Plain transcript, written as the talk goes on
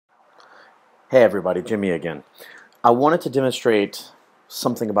Hey everybody, Jimmy again. I wanted to demonstrate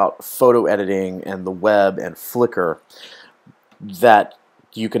something about photo editing and the web and Flickr that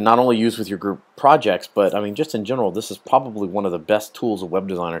you can not only use with your group projects, but I mean just in general, this is probably one of the best tools a web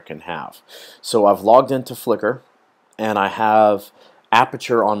designer can have. So I've logged into Flickr and I have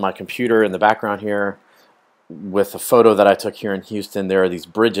Aperture on my computer in the background here with a photo that I took here in Houston. There are these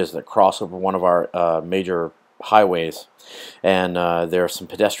bridges that cross over one of our major highways, and there are some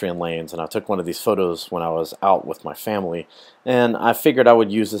pedestrian lanes, and I took one of these photos when I was out with my family, and I figured I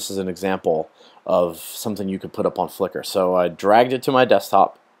would use this as an example of something you could put up on Flickr. So I dragged it to my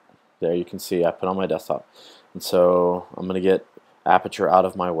desktop. There you can see I put it on my desktop, and so I'm going to get Aperture out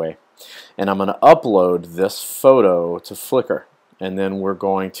of my way, and I'm going to upload this photo to Flickr. And then we're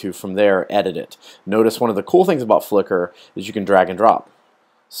going to, from there, edit it. Notice one of the cool things about Flickr is you can drag and drop.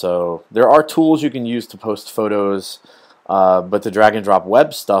 So there are tools you can use to post photos, but the drag and drop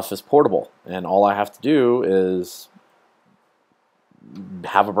web stuff is portable. And all I have to do is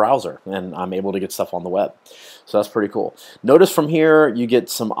have a browser, and I'm able to get stuff on the web. So that's pretty cool. Notice from here you get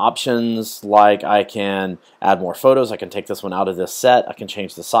some options like I can add more photos. I can take this one out of this set. I can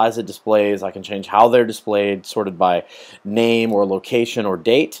change the size it displays. I can change how they're displayed, sorted by name or location or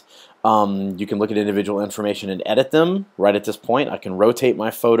date. You can look at individual information and edit them right at this point. I can rotate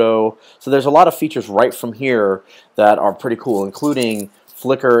my photo. So there's a lot of features right from here that are pretty cool, including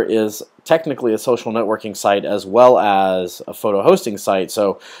Flickr is technically a social networking site as well as a photo hosting site.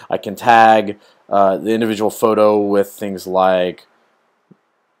 So I can tag the individual photo with things like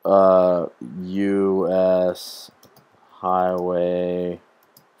US Highway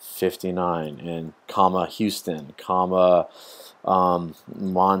 59 and comma Houston, comma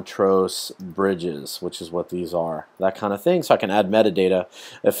Montrose Bridges, which is what these are, that kind of thing. So I can add metadata.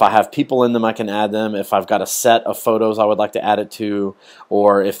 If I have people in them, I can add them. If I've got a set of photos I would like to add it to,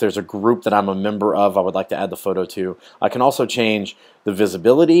 or if there's a group that I'm a member of I would like to add the photo to. I can also change the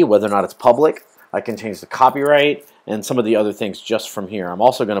visibility, whether or not it's public. I can change the copyright and some of the other things just from here. I'm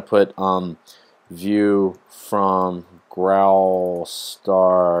also going to put view from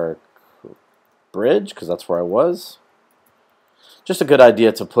Growstar Bridge, because that's where I was. Just a good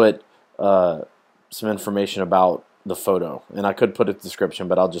idea to put some information about the photo, and I could put a description,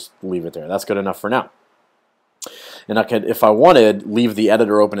 but I'll just leave it there. That's good enough for now. And I could, if I wanted, leave the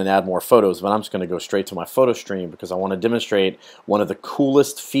editor open and add more photos, but I'm just going to go straight to my photo stream because I want to demonstrate one of the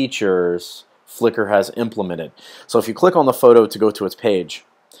coolest features Flickr has implemented. So if you click on the photo to go to its page,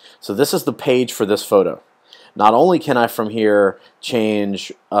 so this is the page for this photo. Not only can I from here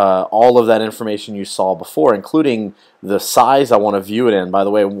change all of that information you saw before, including the size I want to view it in. By the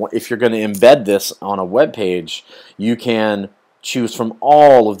way, if you're going to embed this on a web page, you can choose from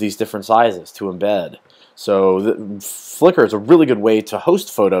all of these different sizes to embed. So Flickr is a really good way to host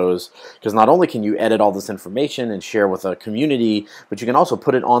photos because not only can you edit all this information and share with a community, but you can also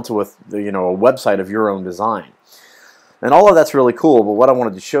put it onto a website of your own design. And all of that's really cool, but what I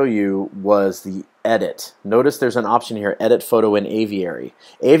wanted to show you was the edit. Notice there's an option here, edit photo in Aviary.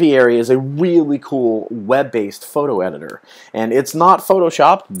 Aviary is a really cool web-based photo editor. And it's not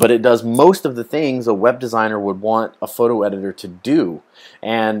Photoshop, but it does most of the things a web designer would want a photo editor to do.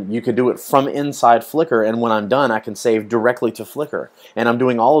 And you can do it from inside Flickr, and when I'm done, I can save directly to Flickr. And I'm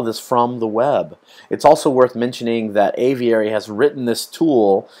doing all of this from the web. It's also worth mentioning that Aviary has written this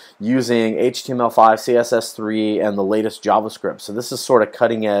tool using HTML5, CSS3, and the latest JavaScript. So this is sort of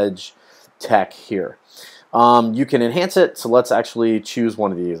cutting edge tech here. You can enhance it, so let's actually choose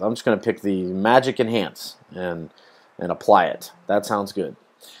one of these. I'm just going to pick the Magic Enhance and apply it. That sounds good.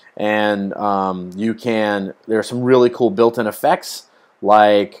 And there are some really cool built-in effects,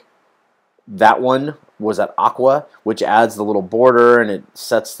 like that one was at Aqua, which adds the little border and it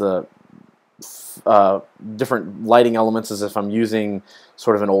sets the different lighting elements as if I'm using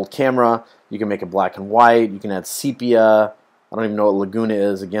sort of an old camera. You can make it black and white. You can add sepia. I don't even know what Laguna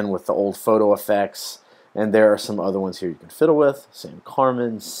is, again with the old photo effects. And there are some other ones here you can fiddle with. Sam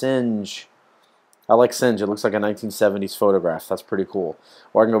Carmen, Singe. I like Singe. It looks like a 1970s photograph. That's pretty cool.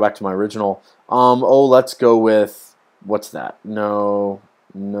 Or I can go back to my original. Oh, let's go with, what's that? No.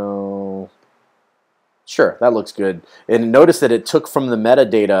 Sure, that looks good. And notice that it took from the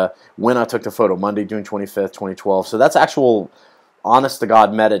metadata when I took the photo, Monday, June 25th, 2012. So that's actual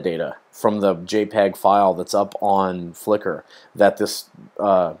honest-to-God metadata from the JPEG file that's up on Flickr that this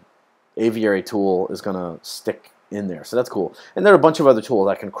Aviary tool is going to stick in there. So that's cool. And there are a bunch of other tools.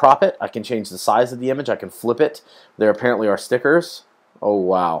 I can crop it. I can change the size of the image. I can flip it. There apparently are stickers. Oh,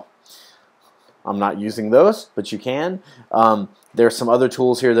 wow. I'm not using those, but you can. There's some other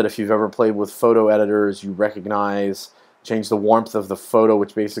tools here that if you've ever played with photo editors, you recognize. Change the warmth of the photo,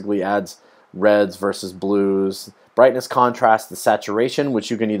 which basically adds reds versus blues, brightness, contrast, the saturation,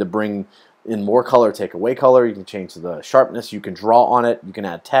 which you can either bring in more color, take away color, you can change the sharpness, you can draw on it, you can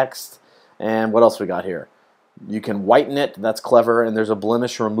add text, and what else we got here? You can whiten it, that's clever, and there's a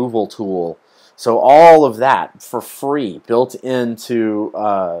blemish removal tool. So all of that for free built into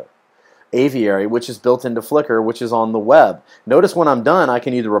Aviary, which is built into Flickr, which is on the web. Notice when I'm done, I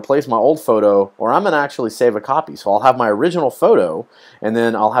can either replace my old photo or I'm going to actually save a copy. So I'll have my original photo and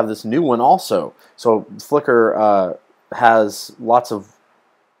then I'll have this new one also. So Flickr has lots of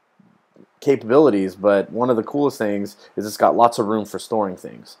capabilities, but one of the coolest things is it's got lots of room for storing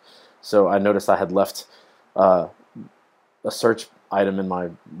things. So I noticed I had left a search item in my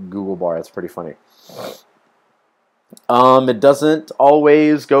Google bar. That's pretty funny. It doesn't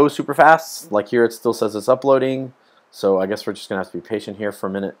always go super fast. Like here it still says it's uploading. So I guess we're just going to have to be patient here for a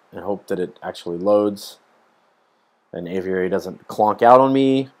minute and hope that it actually loads. And Aviary doesn't clonk out on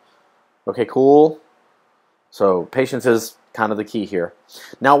me. Okay, cool. So patience is kind of the key here.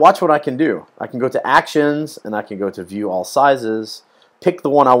 Now watch what I can do. I can go to Actions and I can go to View All Sizes. Pick the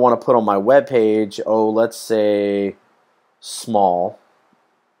one I want to put on my web page. Oh, let's say small.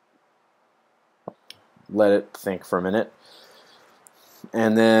 Let it think for a minute.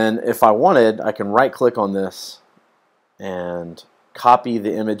 And then if I wanted, I can right click on this and copy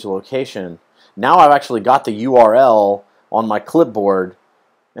the image location. Now I've actually got the URL on my clipboard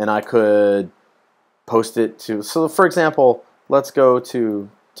and I could post it to, so for example, let's go to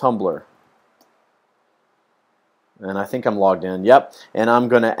Tumblr. And I think I'm logged in. Yep. And I'm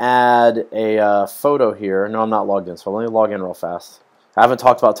going to add a photo here. No, I'm not logged in, so let me log in real fast. I haven't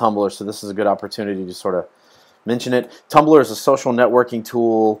talked about Tumblr, so this is a good opportunity to sort of mention it. Tumblr is a social networking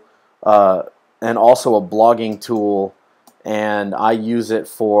tool and also a blogging tool, and I use it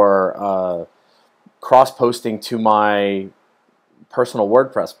for cross-posting to my personal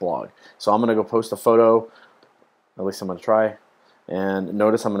WordPress blog. So I'm going to go post a photo, at least I'm going to try, and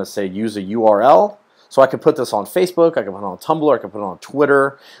notice I'm going to say use a URL. So I can put this on Facebook, I can put it on Tumblr, I can put it on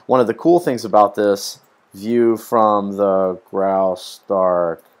Twitter. One of the cool things about this view from the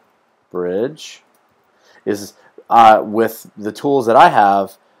Graustark Bridge is with the tools that I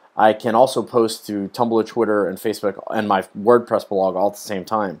have, I can also post to Tumblr, Twitter, and Facebook and my WordPress blog all at the same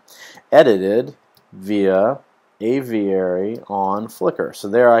time. Edited via Aviary on Flickr. So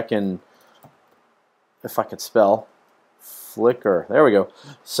there I can, if I could spell, Flickr. There we go.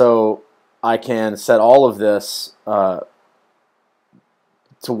 So I can set all of this to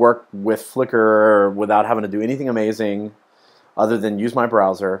work with Flickr without having to do anything amazing other than use my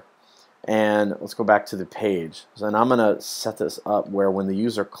browser. And let's go back to the page. So then I'm going to set this up where when the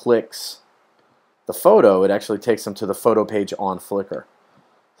user clicks the photo, it actually takes them to the photo page on Flickr.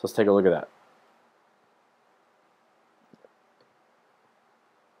 So let's take a look at that.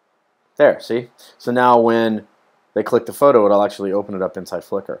 There, see? So now when they click the photo, it'll actually open it up inside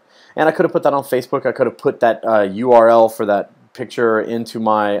Flickr. And I could have put that on Facebook. I could have put that URL for that picture into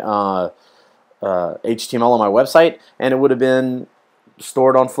my HTML on my website, and it would have been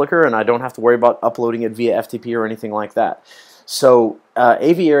stored on Flickr, and I don't have to worry about uploading it via FTP or anything like that. So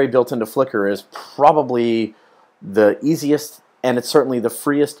Aviary built into Flickr is probably the easiest, and it's certainly the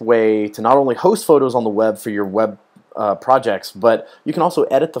freest way to not only host photos on the web for your web projects, but you can also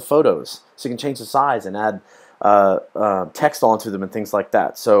edit the photos. So you can change the size and add text onto them and things like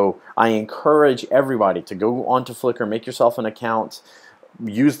that. So I encourage everybody to go onto Flickr, make yourself an account,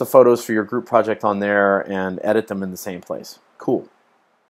 use the photos for your group project on there, and edit them in the same place. Cool.